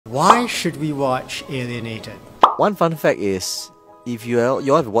Why should we watch Alienated? One fun fact is, if you all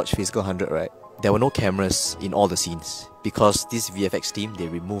have watched Physical 100, right? There were no cameras in all the scenes because this VFX team, they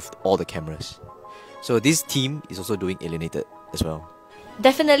removed all the cameras. So this team is also doing Alienated as well.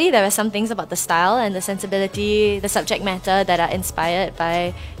 Definitely, there are some things about the style and the sensibility, the subject matter that are inspired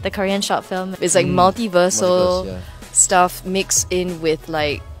by the Korean short film. It's like multiversal stuff mixed in with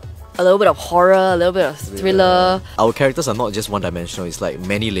like a little bit of horror, a little bit of thriller. Our characters are not just one-dimensional, it's like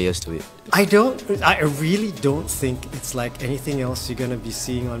many layers to it. I really don't think it's like anything else you're gonna be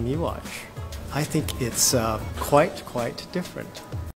seeing on MeWatch. I think it's quite different.